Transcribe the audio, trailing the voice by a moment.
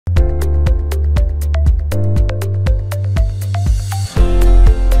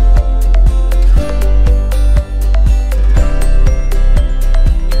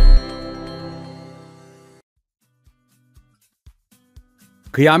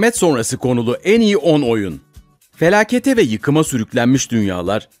Kıyamet sonrası konulu en iyi 10 oyun. Felakete ve yıkıma sürüklenmiş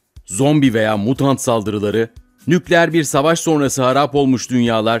dünyalar, zombi veya mutant saldırıları, nükleer bir savaş sonrası harap olmuş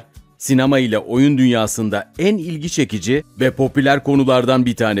dünyalar, sinema ile oyun dünyasında en ilgi çekici ve popüler konulardan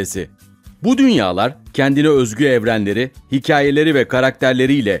bir tanesi. Bu dünyalar kendine özgü evrenleri, hikayeleri ve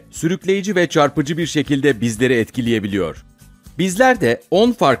karakterleriyle sürükleyici ve çarpıcı bir şekilde bizleri etkileyebiliyor. Bizler de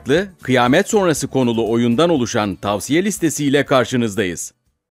 10 farklı kıyamet sonrası konulu oyundan oluşan tavsiye listesiyle karşınızdayız.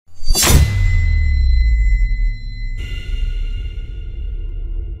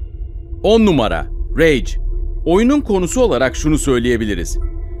 10 numara Rage. Oyunun konusu olarak şunu söyleyebiliriz.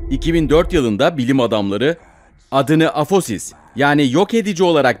 2004 yılında bilim adamları adını Afosis yani yok edici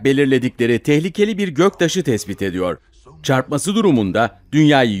olarak belirledikleri tehlikeli bir göktaşı tespit ediyor. Çarpması durumunda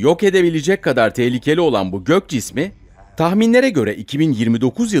dünyayı yok edebilecek kadar tehlikeli olan bu gök cismi, tahminlere göre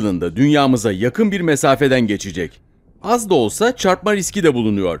 2029 yılında dünyamıza yakın bir mesafeden geçecek. Az da olsa çarpma riski de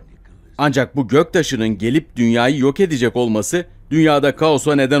bulunuyor. Ancak bu göktaşının gelip dünyayı yok edecek olması dünyada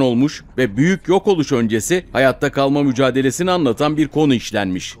kaosa neden olmuş ve büyük yok oluş öncesi hayatta kalma mücadelesini anlatan bir konu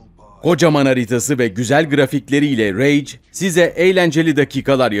işlenmiş. Kocaman haritası ve güzel grafikleriyle Rage size eğlenceli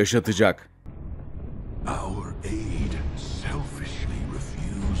dakikalar yaşatacak.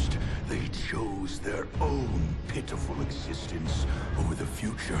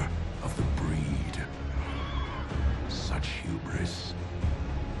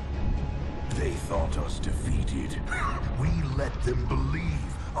 They thought us defeated. We let them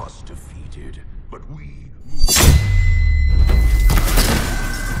believe us defeated. But we...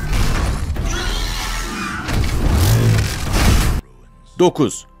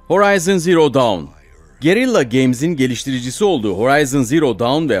 9. Horizon Zero Dawn. Guerrilla Games'in geliştiricisi olduğu Horizon Zero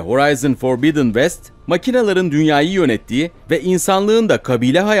Dawn ve Horizon Forbidden West, makinelerin dünyayı yönettiği ve insanlığın da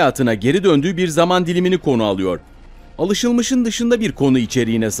kabile hayatına geri döndüğü bir zaman dilimini konu alıyor. Alışılmışın dışında bir konu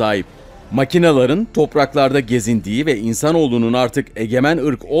içeriğine sahip. Makinelerin topraklarda gezindiği ve insanoğlunun artık egemen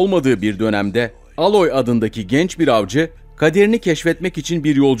ırk olmadığı bir dönemde Aloy adındaki genç bir avcı kaderini keşfetmek için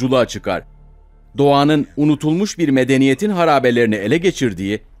bir yolculuğa çıkar. Doğanın unutulmuş bir medeniyetin harabelerini ele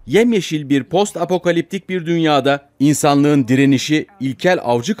geçirdiği yemyeşil bir post-apokaliptik bir dünyada insanlığın direnişi ilkel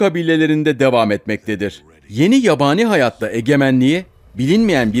avcı kabilelerinde devam etmektedir. Yeni yabani hayatta egemenliği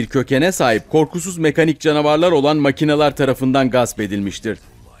bilinmeyen bir kökene sahip korkusuz mekanik canavarlar olan makineler tarafından gasp edilmiştir.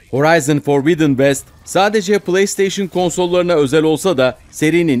 Horizon Forbidden West sadece PlayStation konsollarına özel olsa da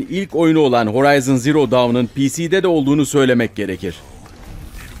serinin ilk oyunu olan Horizon Zero Dawn'ın PC'de de olduğunu söylemek gerekir.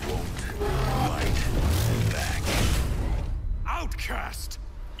 Outcast,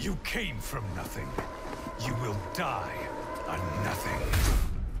 you came from nothing. You will die a nothing.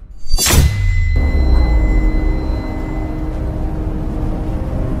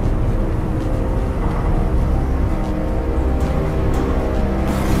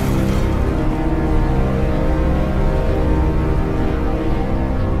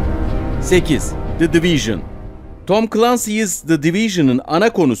 8. The Division. Tom Clancy's The Division'ın ana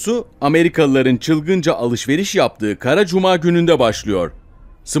konusu Amerikalıların çılgınca alışveriş yaptığı Kara Cuma gününde başlıyor.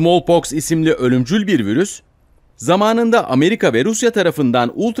 Smallpox isimli ölümcül bir virüs, zamanında Amerika ve Rusya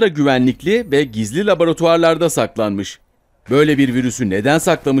tarafından ultra güvenlikli ve gizli laboratuvarlarda saklanmış. Böyle bir virüsü neden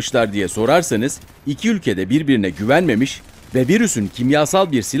saklamışlar diye sorarsanız, iki ülkede birbirine güvenmemiş ve virüsün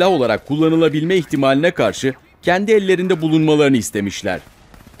kimyasal bir silah olarak kullanılabilme ihtimaline karşı kendi ellerinde bulunmalarını istemişler.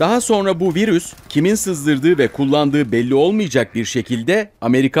 Daha sonra bu virüs kimin sızdırdığı ve kullandığı belli olmayacak bir şekilde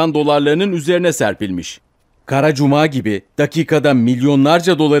Amerikan dolarlarının üzerine serpilmiş. Kara Cuma gibi dakikada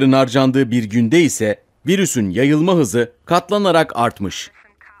milyonlarca doların harcandığı bir günde ise virüsün yayılma hızı katlanarak artmış.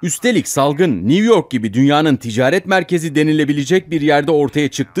 Üstelik salgın New York gibi dünyanın ticaret merkezi denilebilecek bir yerde ortaya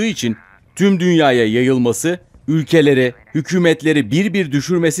çıktığı için tüm dünyaya yayılması, ülkeleri, hükümetleri bir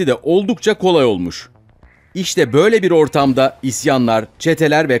düşürmesi de oldukça kolay olmuş. İşte böyle bir ortamda isyanlar,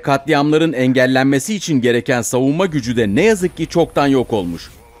 çeteler ve katliamların engellenmesi için gereken savunma gücü de ne yazık ki çoktan yok olmuş.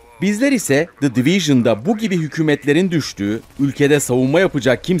 Bizler ise The Division'da bu gibi hükümetlerin düştüğü, ülkede savunma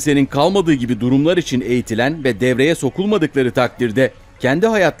yapacak kimsenin kalmadığı gibi durumlar için eğitilen ve devreye sokulmadıkları takdirde kendi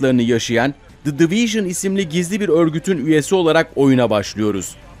hayatlarını yaşayan The Division isimli gizli bir örgütün üyesi olarak oyuna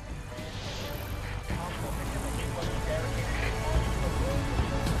başlıyoruz.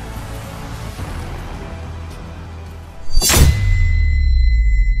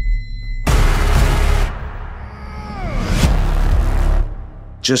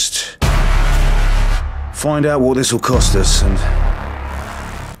 Just find out what this will cost us and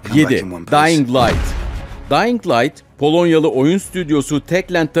 7. Dying Light. Dying Light, Polonyalı oyun stüdyosu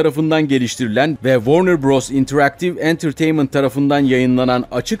Techland tarafından geliştirilen ve Warner Bros. Interactive Entertainment tarafından yayınlanan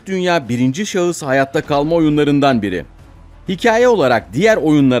açık dünya birinci şahıs hayatta kalma oyunlarından biri. Hikaye olarak diğer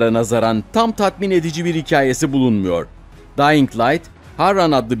oyunlara nazaran tam tatmin edici bir hikayesi bulunmuyor. Dying Light,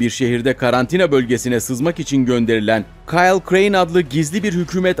 Harran adlı bir şehirde karantina bölgesine sızmak için gönderilen Kyle Crane adlı gizli bir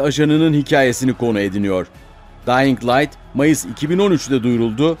hükümet ajanının hikayesini konu ediniyor. Dying Light, Mayıs 2013'te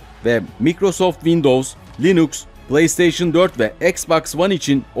duyuruldu ve Microsoft Windows, Linux, PlayStation 4 ve Xbox One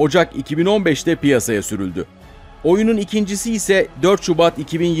için Ocak 2015'te piyasaya sürüldü. Oyunun ikincisi ise 4 Şubat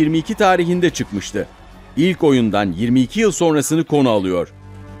 2022 tarihinde çıkmıştı. İlk oyundan 22 yıl sonrasını konu alıyor.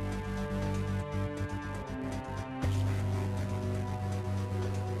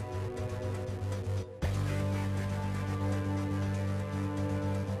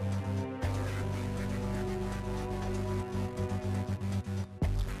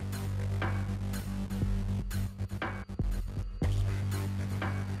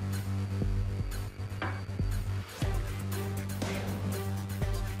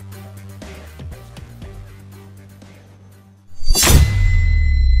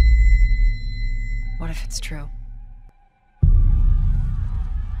 What if it's true?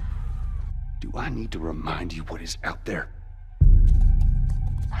 Do I need to remind you what is out there?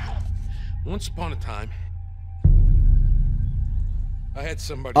 Once upon a time, I had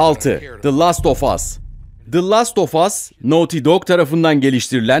somebody 6. that I cared The about. Last of Us. The Last of Us, Naughty Dog tarafından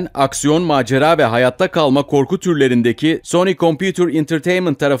geliştirilen aksiyon, macera ve hayatta kalma korku türlerindeki Sony Computer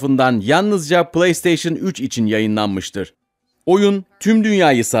Entertainment tarafından yalnızca PlayStation 3 için yayınlanmıştır. Oyun, tüm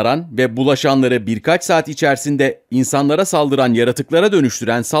dünyayı saran ve bulaşanları birkaç saat içerisinde insanlara saldıran yaratıklara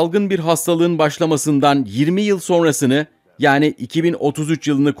dönüştüren salgın bir hastalığın başlamasından 20 yıl sonrasını, yani 2033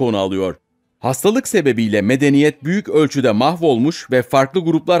 yılını konu alıyor. Hastalık sebebiyle medeniyet büyük ölçüde mahvolmuş ve farklı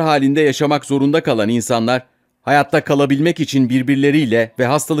gruplar halinde yaşamak zorunda kalan insanlar, hayatta kalabilmek için birbirleriyle ve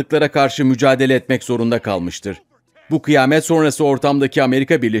hastalıklara karşı mücadele etmek zorunda kalmıştır. Bu kıyamet sonrası ortamdaki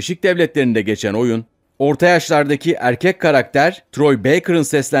Amerika Birleşik Devletleri'nde geçen oyun, orta yaşlardaki erkek karakter Troy Baker'ın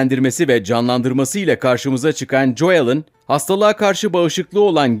seslendirmesi ve canlandırması ile karşımıza çıkan Joel'ın, hastalığa karşı bağışıklığı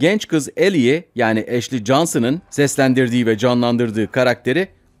olan genç kız Ellie'yi, yani Ashley Johnson'ın seslendirdiği ve canlandırdığı karakteri,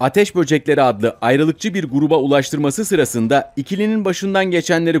 Ateş Böcekleri adlı ayrılıkçı bir gruba ulaştırması sırasında ikilinin başından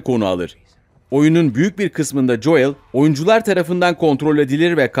geçenleri konu alır. Oyunun büyük bir kısmında Joel, oyuncular tarafından kontrol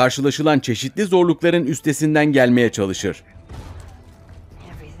edilir ve karşılaşılan çeşitli zorlukların üstesinden gelmeye çalışır.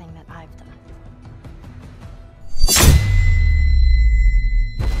 Everything that I've done.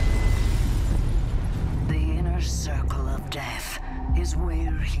 The inner circle of death is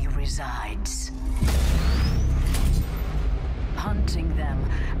where he resides. Hunting them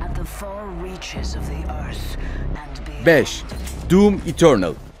at the far reaches of the earth and beyond. 5. Doom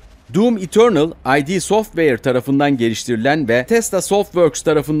Eternal. Doom Eternal, ID Software tarafından geliştirilen ve Bethesda Softworks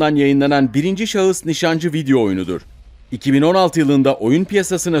tarafından yayınlanan birinci şahıs nişancı video oyunudur. 2016 yılında oyun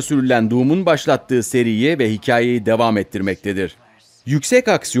piyasasına sürülen Doom'un başlattığı seriyi ve hikayeyi devam ettirmektedir. Yüksek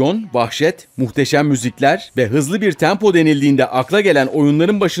aksiyon, vahşet, muhteşem müzikler ve hızlı bir tempo denildiğinde akla gelen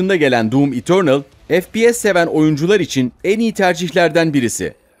oyunların başında gelen Doom Eternal, FPS seven oyuncular için en iyi tercihlerden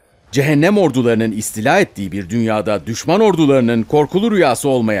birisi. Cehennem ordularının istila ettiği bir dünyada düşman ordularının korkulu rüyası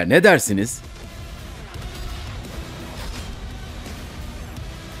olmaya ne dersiniz?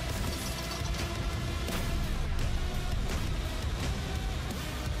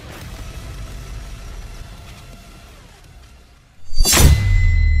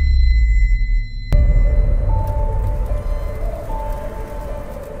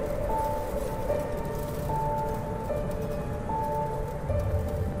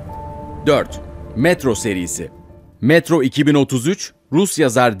 Dört. Metro serisi. Metro 2033, Rus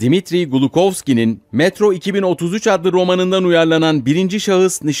yazar Dmitri Glukovski'nin Metro 2033 adlı romanından uyarlanan birinci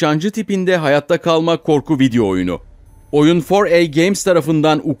şahıs nişancı tipinde hayatta kalma korku video oyunu. Oyun 4A Games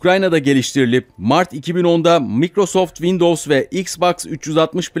tarafından Ukrayna'da geliştirilip Mart 2010'da Microsoft Windows ve Xbox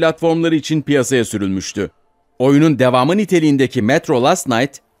 360 platformları için piyasaya sürülmüştü. Oyunun devamı niteliğindeki Metro Last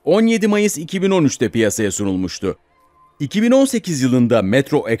Night 17 Mayıs 2013'te piyasaya sunulmuştu. 2018 yılında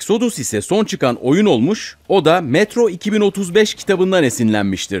Metro Exodus ise son çıkan oyun olmuş, o da Metro 2035 kitabından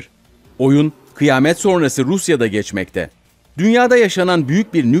esinlenmiştir. Oyun, kıyamet sonrası Rusya'da geçmekte. Dünyada yaşanan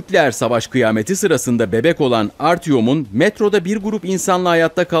büyük bir nükleer savaş kıyameti sırasında bebek olan Artyom'un metroda bir grup insanla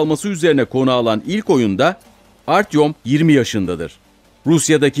hayatta kalması üzerine konu alan ilk oyunda Artyom 20 yaşındadır.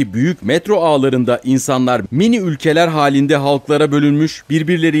 Rusya'daki büyük metro ağlarında insanlar mini ülkeler halinde halklara bölünmüş,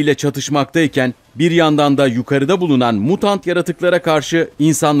 birbirleriyle çatışmaktayken bir yandan da yukarıda bulunan mutant yaratıklara karşı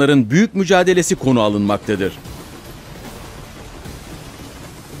insanların büyük mücadelesi konu alınmaktadır.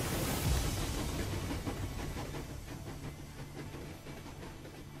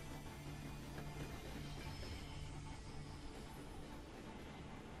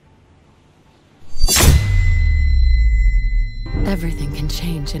 Everything can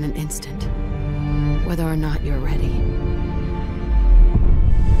change in an instant, whether or not you're ready.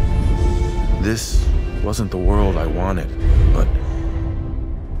 This wasn't the world I wanted, but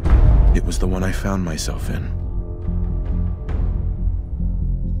it was the one I found myself in.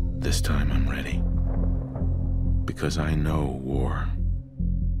 This time I'm ready. Because I know war.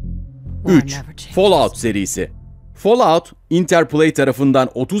 3. Fallout serisi. Fallout, Interplay tarafından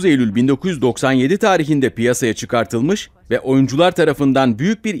 30 Eylül 1997 tarihinde piyasaya çıkartılmış ve oyuncular tarafından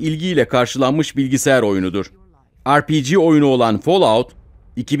büyük bir ilgiyle karşılanmış bilgisayar oyunudur. RPG oyunu olan Fallout,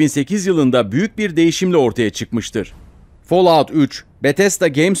 2008 yılında büyük bir değişimle ortaya çıkmıştır. Fallout 3, Bethesda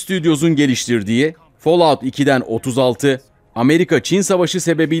Game Studios'un geliştirdiği, Fallout 2'den 36, Amerika-Çin Savaşı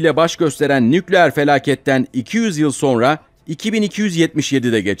sebebiyle baş gösteren nükleer felaketten 200 yıl sonra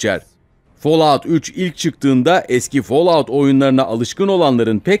 2277'de geçer. Fallout 3 ilk çıktığında eski Fallout oyunlarına alışkın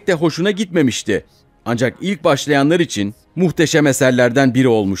olanların pek de hoşuna gitmemişti. Ancak ilk başlayanlar için muhteşem eserlerden biri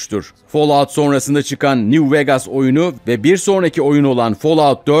olmuştur. Fallout sonrasında çıkan New Vegas oyunu ve bir sonraki oyun olan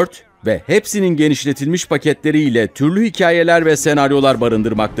Fallout 4 ve hepsinin genişletilmiş paketleriyle türlü hikayeler ve senaryolar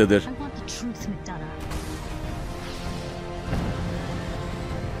barındırmaktadır.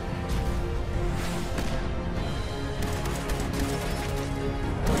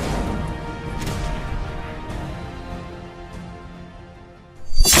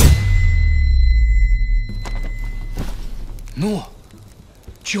 Ну,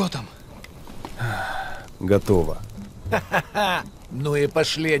 чё там? Готово. Ну и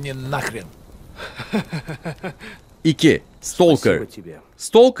пошли они нахрен. 2. Stalker.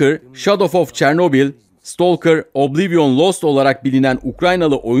 Stalker, Shadow of Chernobyl, Stalker, Oblivion Lost olarak bilinen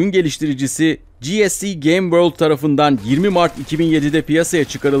Ukraynalı oyun geliştiricisi GSC Game World tarafından 20 Mart 2007'de piyasaya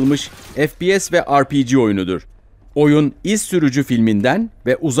çıkarılmış FPS ve RPG oyunudur. Oyun, İz Sürücü filminden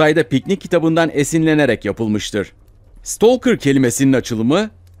ve Uzayda Piknik kitabından esinlenerek yapılmıştır. Stalker kelimesinin açılımı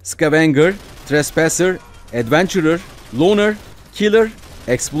Scavenger, Trespasser, Adventurer, Loner, Killer,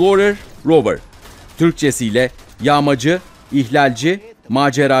 Explorer, Rover. Türkçesiyle yağmacı, ihlalci,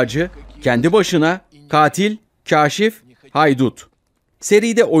 maceracı, kendi başına, katil, kaşif, haydut.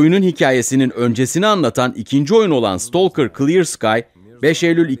 Seride oyunun hikayesinin öncesini anlatan ikinci oyun olan Stalker Clear Sky, 5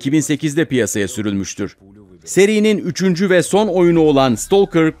 Eylül 2008'de piyasaya sürülmüştür. Serinin 3. ve son oyunu olan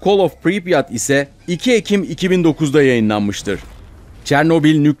Stalker Call of Pripyat ise 2 Ekim 2009'da yayınlanmıştır.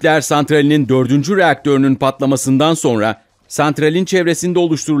 Çernobil nükleer santralinin 4. reaktörünün patlamasından sonra santralin çevresinde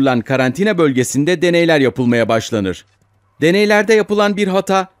oluşturulan karantina bölgesinde deneyler yapılmaya başlanır. Deneylerde yapılan bir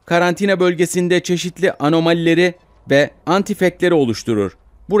hata karantina bölgesinde çeşitli anomalileri ve antifekleri oluşturur.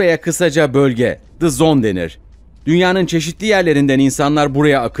 Buraya kısaca bölge, The Zone denir. Dünyanın çeşitli yerlerinden insanlar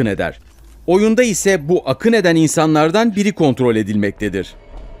buraya akın eder. Oyunda ise bu akın eden insanlardan biri kontrol edilmektedir.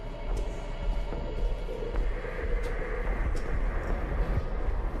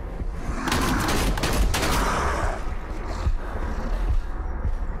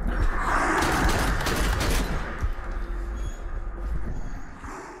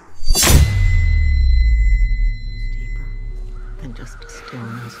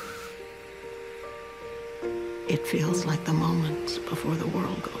 It feels like the moments before the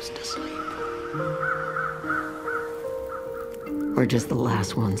world goes to sleep. We're just the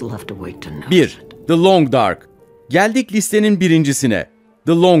last ones left awake to notice 1. The Long Dark. Geldik listenin birincisine.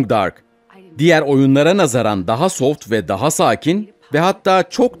 The Long Dark. Diğer oyunlara nazaran daha soft ve daha sakin ve hatta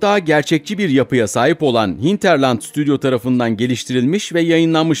çok daha gerçekçi bir yapıya sahip olan Hinterland Studio tarafından geliştirilmiş ve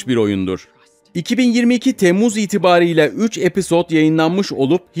yayınlanmış bir oyundur. 2022 Temmuz itibariyle 3 episod yayınlanmış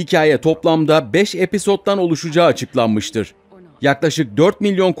olup hikaye toplamda 5 episoddan oluşacağı açıklanmıştır. Yaklaşık 4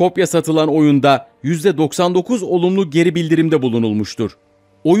 milyon kopya satılan oyunda %99 olumlu geri bildirimde bulunulmuştur.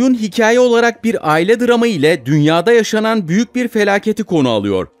 Oyun hikaye olarak bir aile dramı ile dünyada yaşanan büyük bir felaketi konu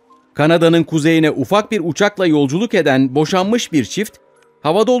alıyor. Kanada'nın kuzeyine ufak bir uçakla yolculuk eden boşanmış bir çift,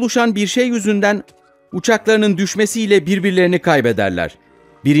 havada oluşan bir şey yüzünden uçaklarının düşmesiyle birbirlerini kaybederler.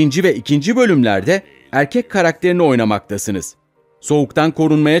 1. ve 2. bölümlerde erkek karakterini oynamaktasınız. Soğuktan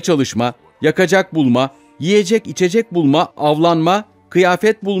korunmaya çalışma, yakacak bulma, yiyecek içecek bulma, avlanma,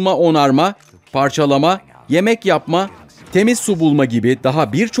 kıyafet bulma, onarma, parçalama, yemek yapma, temiz su bulma gibi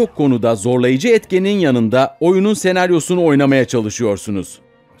daha birçok konuda zorlayıcı etkenin yanında oyunun senaryosunu oynamaya çalışıyorsunuz.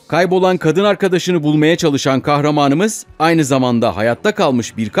 Kaybolan kadın arkadaşını bulmaya çalışan kahramanımız aynı zamanda hayatta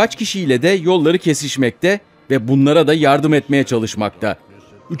kalmış birkaç kişiyle de yolları kesişmekte ve bunlara da yardım etmeye çalışmakta.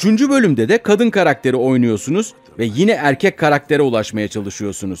 3. bölümde de kadın karakteri oynuyorsunuz ve yine erkek karaktere ulaşmaya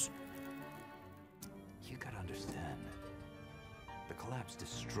çalışıyorsunuz.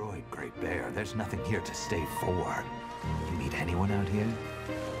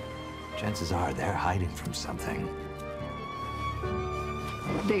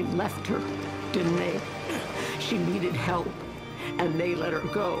 They left her, didn't they? She needed help, and they let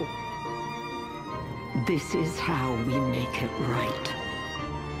her go. This is how we make it right.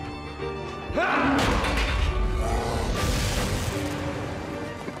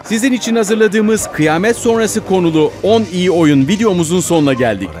 Sizin için hazırladığımız Kıyamet Sonrası konulu 10 iyi oyun videomuzun sonuna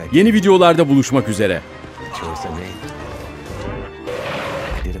geldik. Yeni videolarda buluşmak üzere.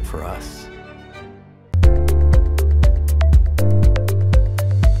 I did it for us.